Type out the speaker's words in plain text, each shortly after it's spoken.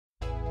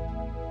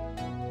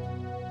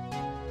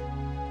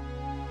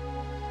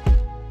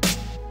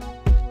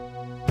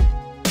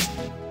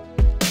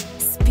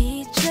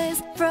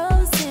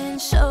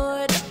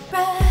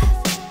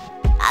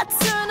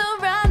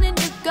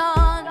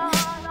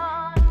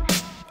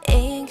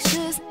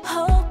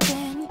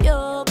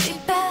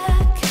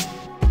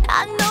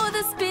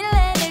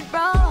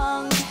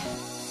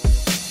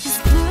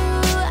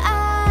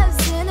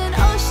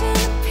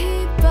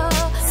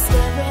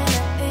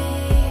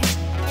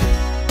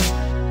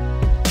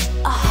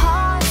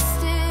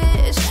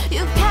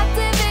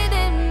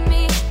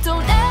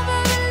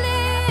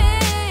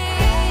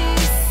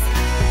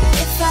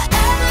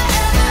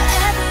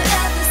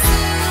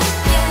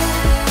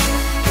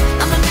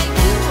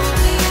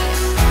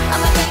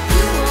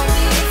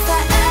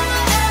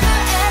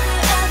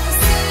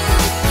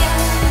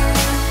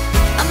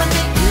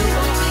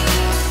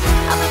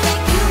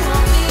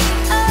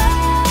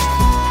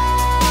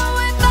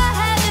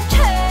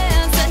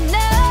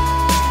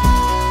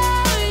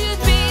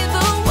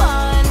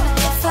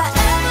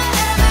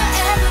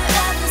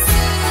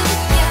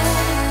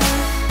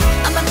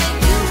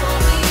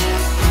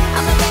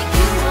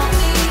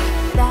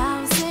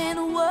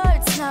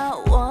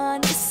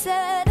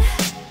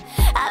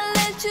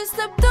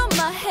slip through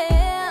my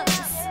hands.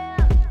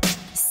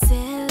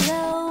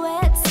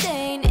 Silhouette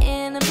stain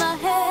in my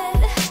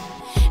head.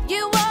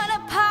 You want a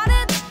part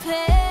of the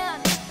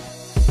pen.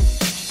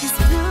 His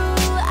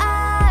blue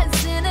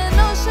eyes in an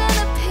ocean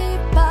of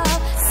people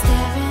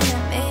staring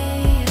at me.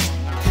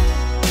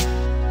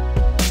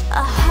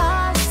 A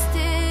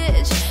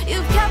hostage,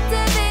 you've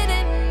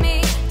captivated me.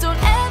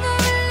 Don't ever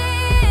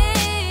release.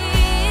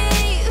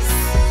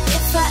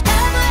 If I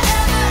ever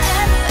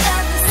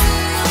see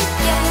you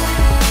again,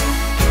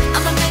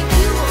 I'ma make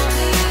you want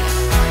me.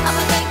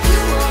 I'ma make you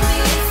want me.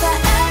 If I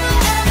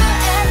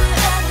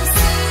ever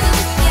see you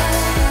again,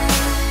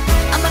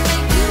 I'ma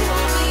make you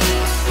want me.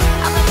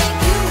 I'ma make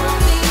you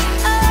want me.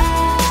 Oh,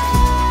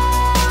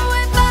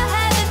 if I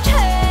had a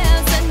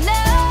chance, I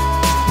know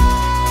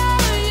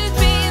you'd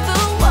be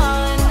the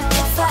one.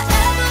 If I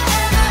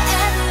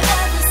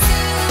ever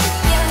see you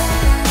again,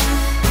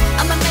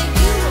 I'ma make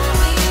you want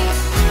me.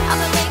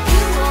 I'ma make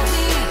you want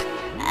me.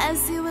 As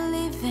you were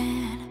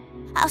leaving,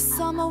 I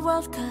saw my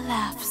world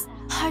collapse.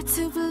 Hard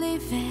to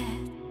believe it.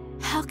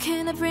 How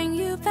can I bring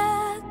you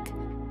back?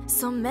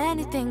 So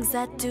many things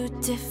I do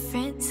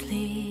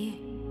differently.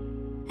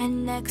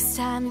 And next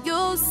time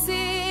you'll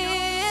see.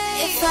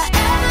 If I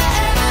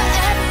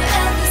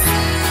ever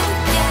see you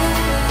again,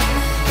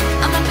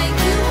 I'ma make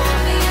you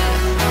want me.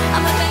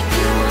 I'ma make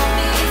you want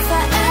me. If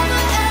I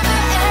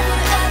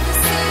ever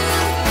see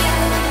you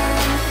again,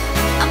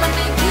 I'ma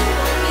make you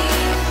want me.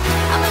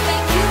 I'ma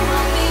make you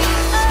want me.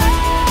 Oh,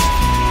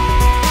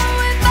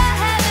 if I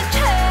had a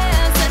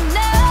chance, I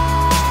know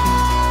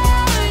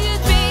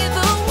you'd be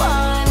the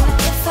one.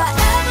 If I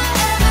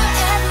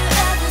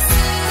ever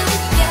see you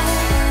again,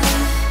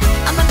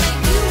 I'ma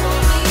make you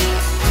want me.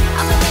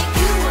 I'ma make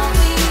you want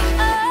me.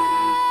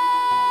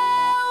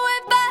 Oh,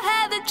 if I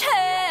had the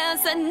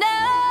chance, I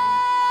know